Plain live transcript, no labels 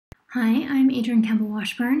Hi, I'm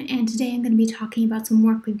CampbellWashburn, and today I'm going to be talking about some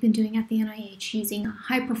work we've been doing at the NIH using a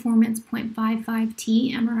high-performance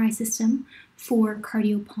 0.55T MRI system for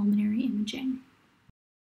cardiopulmonary imaging.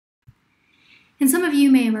 And some of you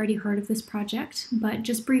may have already heard of this project, but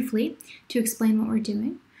just briefly, to explain what we're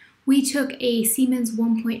doing, we took a Siemens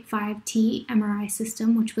 1.5T MRI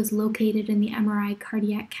system, which was located in the MRI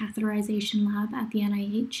cardiac catheterization lab at the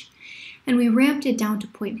NIH, and we ramped it down to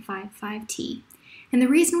 0.55T. And the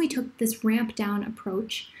reason we took this ramp down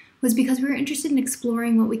approach was because we were interested in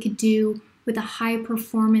exploring what we could do with a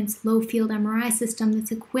high-performance, low-field MRI system that's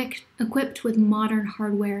equipped with modern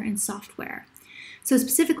hardware and software. So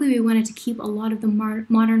specifically, we wanted to keep a lot of the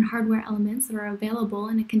modern hardware elements that are available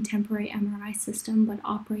in a contemporary MRI system, but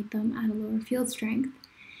operate them at a lower field strength.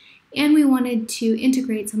 And we wanted to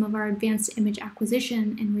integrate some of our advanced image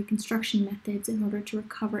acquisition and reconstruction methods in order to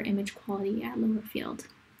recover image quality at lower field.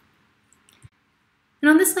 And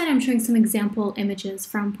on this slide, I'm showing some example images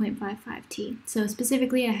from 0.55T. So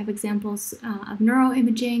specifically, I have examples of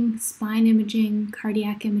neuroimaging, spine imaging,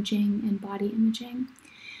 cardiac imaging, and body imaging.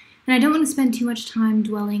 And I don't want to spend too much time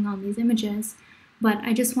dwelling on these images, but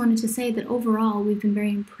I just wanted to say that overall, we've been very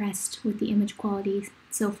impressed with the image quality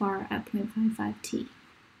so far at 0.55T.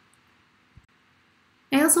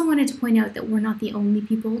 I also wanted to point out that we're not the only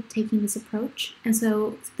people taking this approach, and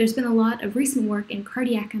so there's been a lot of recent work in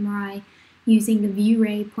cardiac MRI using the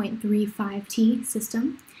ViewRay 0.35T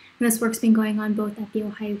system. And this work's been going on both at The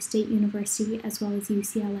Ohio State University as well as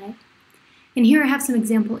UCLA. And here I have some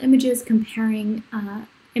example images comparing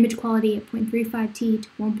image quality at 0.35T to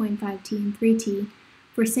 1.5T and 3T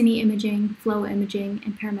for cine imaging, flow imaging,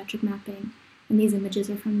 and parametric mapping. And these images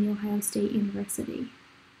are from The Ohio State University.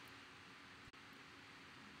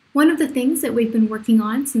 One of the things that we've been working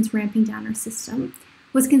on since ramping down our system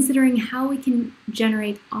was considering how we can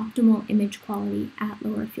generate optimal image quality at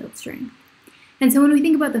lower field strength. And so when we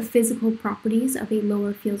think about the physical properties of a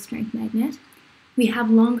lower field strength magnet, we have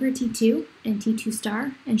longer T2 and T2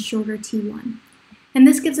 star and shorter T1. And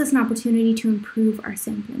this gives us an opportunity to improve our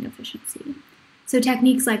sampling efficiency. So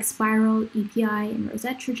techniques like spiral, EPI, and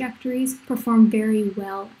rosette trajectories perform very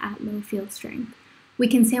well at low field strength. We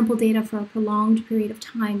can sample data for a prolonged period of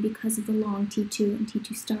time because of the long T2 and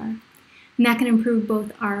T2 star. And that can improve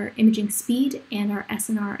both our imaging speed and our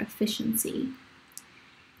SNR efficiency.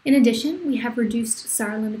 In addition, we have reduced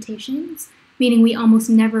SAR limitations, meaning we almost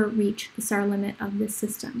never reach the SAR limit of this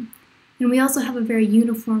system. And we also have a very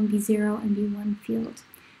uniform B0 and B1 field.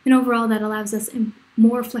 And overall, that allows us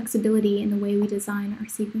more flexibility in the way we design our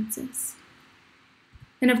sequences.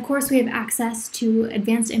 And of course, we have access to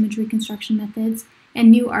advanced image reconstruction methods and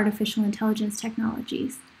new artificial intelligence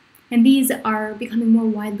technologies. And these are becoming more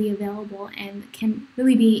widely available and can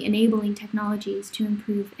really be enabling technologies to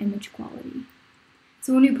improve image quality.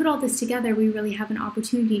 So when we put all this together, we really have an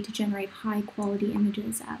opportunity to generate high quality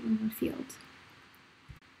images at lower field.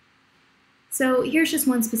 So here's just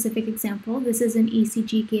one specific example. This is an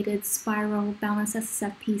ECG-gated spiral balanced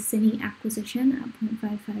SSFP cine acquisition at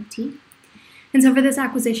 0.55T. And so for this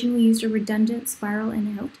acquisition, we used a redundant spiral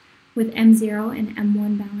in-out with M0 and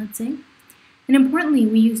M1 balancing. And importantly,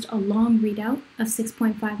 we used a long readout of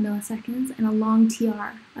 6.5 milliseconds and a long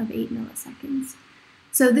TR of 8 milliseconds.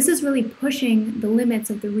 So this is really pushing the limits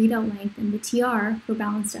of the readout length and the TR for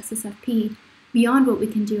balanced SSFP beyond what we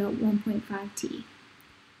can do at 1.5T.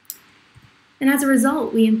 And as a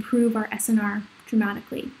result, we improve our SNR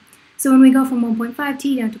dramatically. So when we go from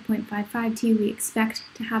 1.5T down to 0.55T, we expect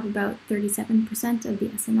to have about 37% of the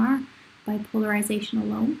SNR by polarization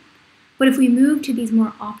alone. But if we move to these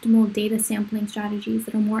more optimal data sampling strategies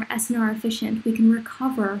that are more SNR efficient, we can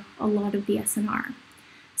recover a lot of the SNR.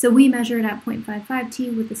 So we measured at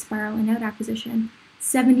 0.55T with the spiral in-out acquisition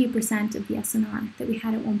 70% of the SNR that we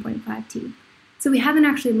had at 1.5T. So we haven't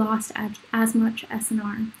actually lost as much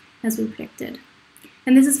SNR as we predicted.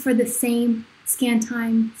 And this is for the same scan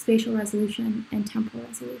time, spatial resolution, and temporal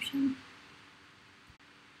resolution.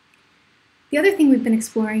 The other thing we've been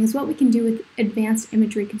exploring is what we can do with advanced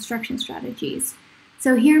image reconstruction strategies.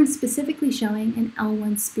 So here I'm specifically showing an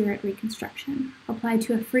L1 spirit reconstruction applied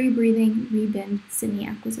to a free-breathing rebind cine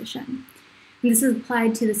acquisition. And this is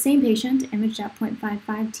applied to the same patient imaged at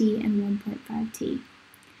 0.55T and 1.5T.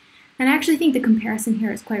 And I actually think the comparison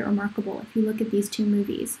here is quite remarkable if you look at these two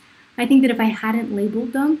movies. I think that if I hadn't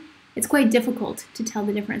labeled them, it's quite difficult to tell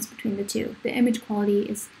the difference between the two. The image quality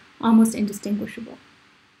is almost indistinguishable.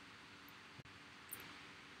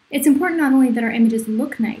 It's important not only that our images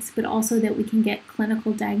look nice, but also that we can get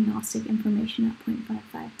clinical diagnostic information at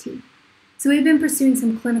 0.55T. So we've been pursuing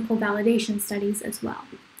some clinical validation studies as well.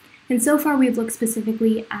 And so far we've looked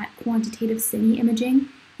specifically at quantitative cine imaging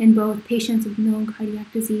in both patients with known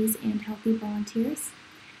cardiac disease and healthy volunteers,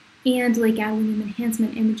 and late gadolinium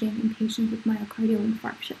enhancement imaging in patients with myocardial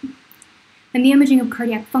infarction. And the imaging of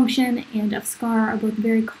cardiac function and of scar are both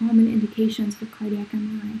very common indications for cardiac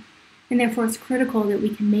MRI, and therefore it's critical that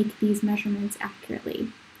we can make these measurements accurately.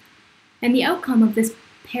 And the outcome of this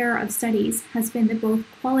pair of studies has been that both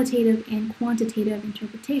qualitative and quantitative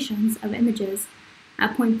interpretations of images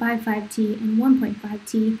at 0.55T and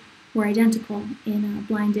 1.5T were identical in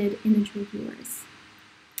blinded image reviewers.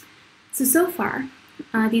 So far,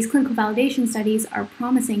 these clinical validation studies are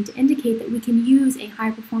promising to indicate that we can use a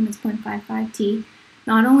high-performance 0.55T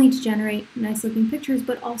not only to generate nice-looking pictures,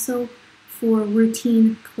 but also for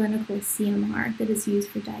routine clinical CMR that is used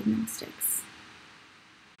for diagnostics.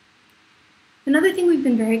 Another thing we've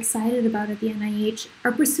been very excited about at the NIH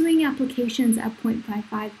are pursuing applications at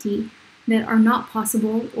 0.55T that are not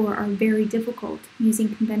possible or are very difficult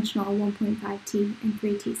using conventional 1.5T and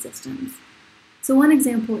 3T systems. So one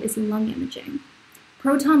example is lung imaging.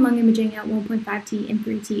 Proton lung imaging at 1.5T and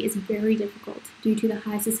 3T is very difficult due to the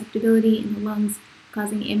high susceptibility in the lungs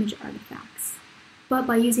causing image artifacts. But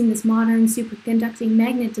by using this modern superconducting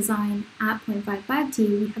magnet design at 0.55T,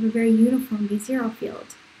 we have a very uniform V0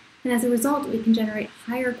 field. And as a result, we can generate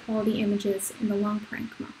higher quality images in the lung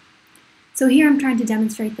parenchyma. So here I'm trying to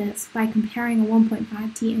demonstrate this by comparing a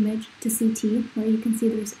 1.5T image to CT, where you can see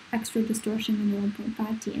there's extra distortion in the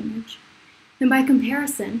 1.5T image. And by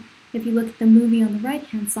comparison, if you look at the movie on the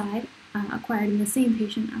right-hand side, acquired in the same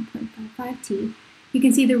patient at 0.55T, you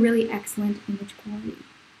can see the really excellent image quality.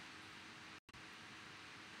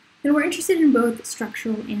 And we're interested in both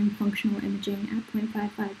structural and functional imaging at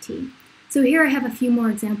 0.55T. So here I have a few more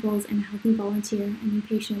examples in healthy volunteer and in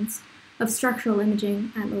patients of structural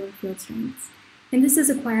imaging at lower field strengths. And this is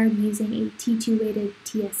acquired using a T2-weighted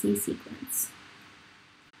TSE sequence.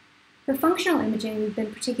 For functional imaging, we've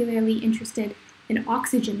been particularly interested in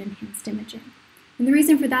oxygen-enhanced imaging. And the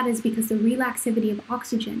reason for that is because the relaxivity of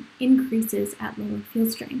oxygen increases at lower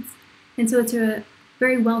field strengths. And so it's a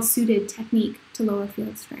very well-suited technique to lower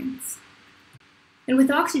field strengths. And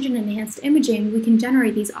with oxygen-enhanced imaging, we can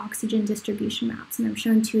generate these oxygen distribution maps, and I'm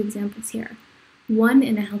showing two examples here. One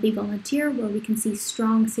in a healthy volunteer, where we can see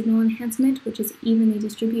strong signal enhancement, which is evenly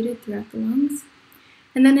distributed throughout the lungs.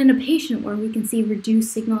 And then in a patient, where we can see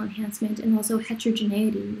reduced signal enhancement and also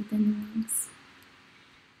heterogeneity within the lungs.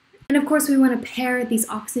 And of course, we want to pair these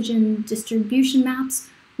oxygen distribution maps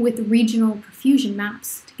with regional perfusion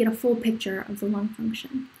maps to get a full picture of the lung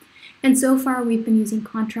function. And so far, we've been using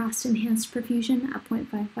contrast-enhanced perfusion at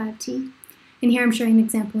 0.55T. And here I'm showing an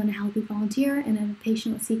example in a healthy volunteer and in a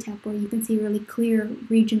patient with CTEP where you can see really clear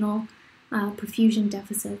regional perfusion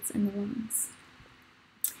deficits in the lungs.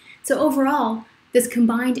 So overall, this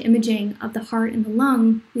combined imaging of the heart and the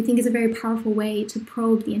lung, we think is a very powerful way to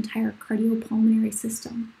probe the entire cardiopulmonary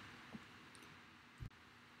system.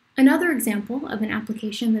 Another example of an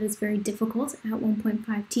application that is very difficult at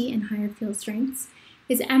 1.5T and higher field strengths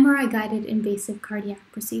is MRI-guided invasive cardiac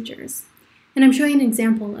procedures. And I'm showing an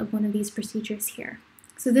example of one of these procedures here.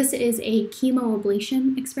 So this is a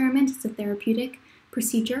chemoablation experiment. It's a therapeutic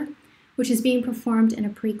procedure, which is being performed in a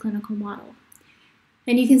preclinical model.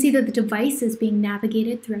 And you can see that the device is being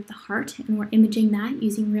navigated throughout the heart, and we're imaging that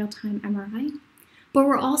using real-time MRI. But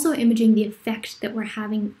we're also imaging the effect that we're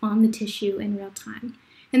having on the tissue in real time.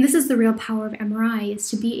 And this is the real power of MRI, is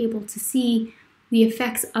to be able to see the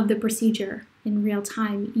effects of the procedure in real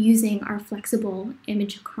time using our flexible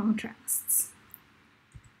image contrasts.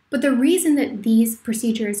 But the reason that these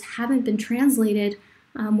procedures haven't been translated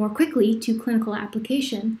more quickly to clinical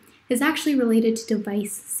application is actually related to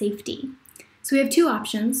device safety. So we have two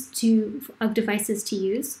options of devices to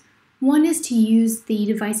use. One is to use the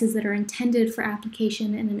devices that are intended for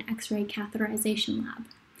application in an X-ray catheterization lab.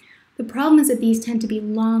 The problem is that these tend to be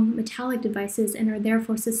long metallic devices and are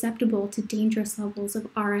therefore susceptible to dangerous levels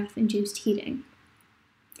of RF-induced heating.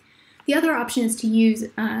 The other option is to use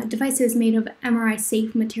devices made of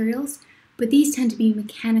MRI-safe materials, but these tend to be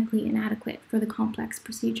mechanically inadequate for the complex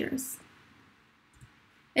procedures.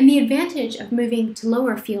 And the advantage of moving to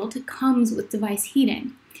lower field comes with device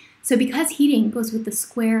heating. So because heating goes with the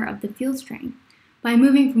square of the field strength, by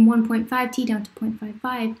moving from 1.5T down to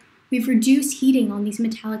 0.55, we've reduced heating on these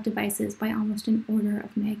metallic devices by almost an order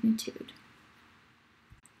of magnitude.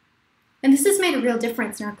 And this has made a real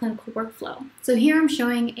difference in our clinical workflow. So here I'm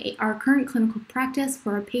showing our current clinical practice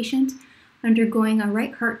for a patient undergoing a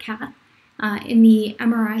right heart cath in the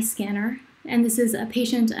MRI scanner. And this is a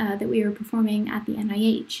patient that we are performing at the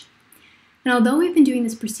NIH. And although we've been doing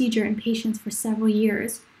this procedure in patients for several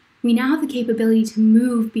years, we now have the capability to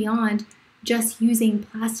move beyond just using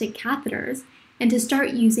plastic catheters and to start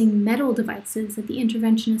using metal devices that the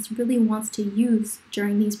interventionist really wants to use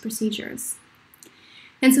during these procedures.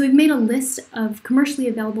 And so we've made a list of commercially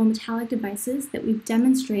available metallic devices that we've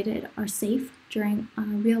demonstrated are safe during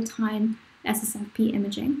real-time SSFP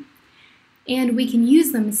imaging, and we can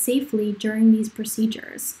use them safely during these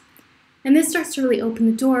procedures. And this starts to really open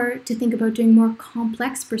the door to think about doing more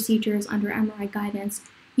complex procedures under MRI guidance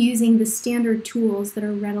using the standard tools that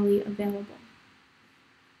are readily available.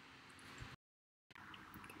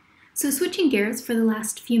 So switching gears for the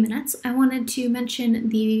last few minutes, I wanted to mention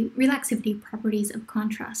the relaxivity properties of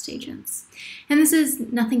contrast agents. And this is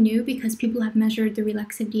nothing new because people have measured the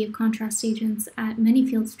relaxivity of contrast agents at many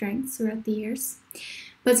field strengths throughout the years.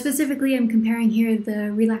 But specifically, I'm comparing here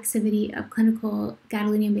the relaxivity of clinical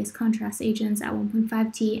gadolinium-based contrast agents at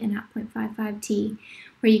 1.5T and at 0.55T,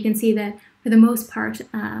 where you can see that for the most part,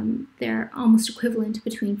 they're almost equivalent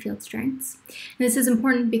between field strengths. And this is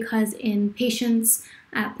important because in patients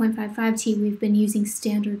at 0.55T, we've been using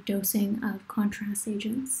standard dosing of contrast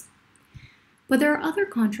agents. But there are other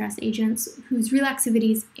contrast agents whose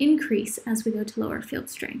relaxivities increase as we go to lower field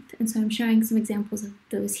strength. And so I'm showing some examples of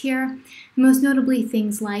those here. Most notably,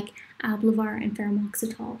 things like Ablavar and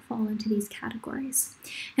Faramoxetol fall into these categories.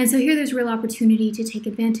 And so here there's real opportunity to take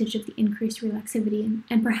advantage of the increased relaxivity,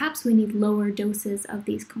 and perhaps we need lower doses of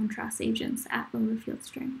these contrast agents at lower field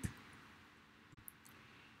strength.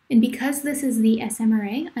 And because this is the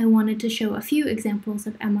SMRA, I wanted to show a few examples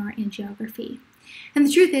of MR angiography. And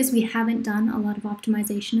the truth is we haven't done a lot of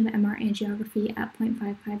optimization of MR angiography at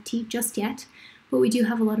 0.55T just yet, but we do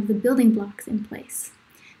have a lot of the building blocks in place.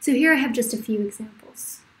 So here I have just a few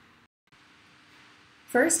examples.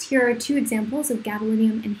 First, here are two examples of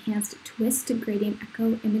gadolinium-enhanced twist gradient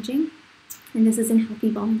echo imaging, and this is in healthy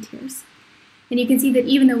volunteers. And you can see that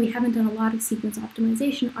even though we haven't done a lot of sequence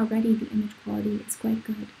optimization, already the image quality is quite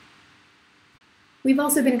good. We've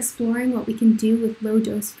also been exploring what we can do with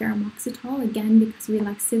low-dose Faramoxetol. Again, because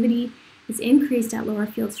relaxivity is increased at lower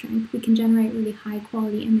field strength, we can generate really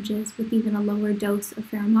high-quality images with even a lower dose of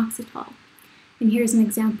Faramoxetol. And here's an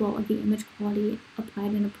example of the image quality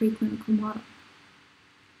applied in a preclinical model.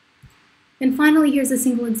 And finally, here's a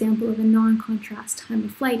single example of a non-contrast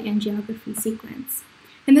time-of-flight angiography sequence.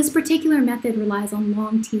 And this particular method relies on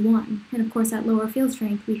long T1, and of course at lower field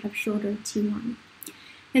strength we have shorter T1.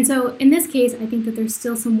 And so in this case, I think that there's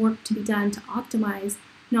still some work to be done to optimize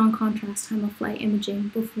non-contrast time-of-flight imaging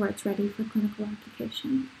before it's ready for clinical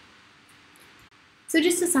application. So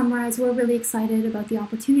just to summarize, we're really excited about the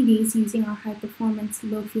opportunities using our high-performance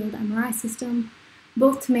low-field MRI system,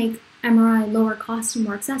 both to make MRI lower cost and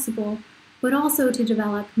more accessible, but also to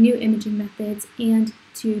develop new imaging methods and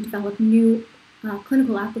to develop new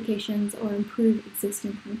clinical applications or improve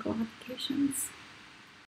existing clinical applications.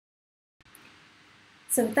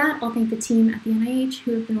 So with that, I'll thank the team at the NIH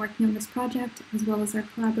who have been working on this project, as well as our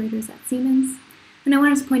collaborators at Siemens. And I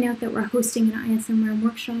wanted to point out that we're hosting an ISMRM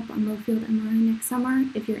workshop on low-field MRI next summer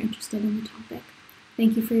if you're interested in the topic.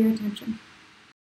 Thank you for your attention.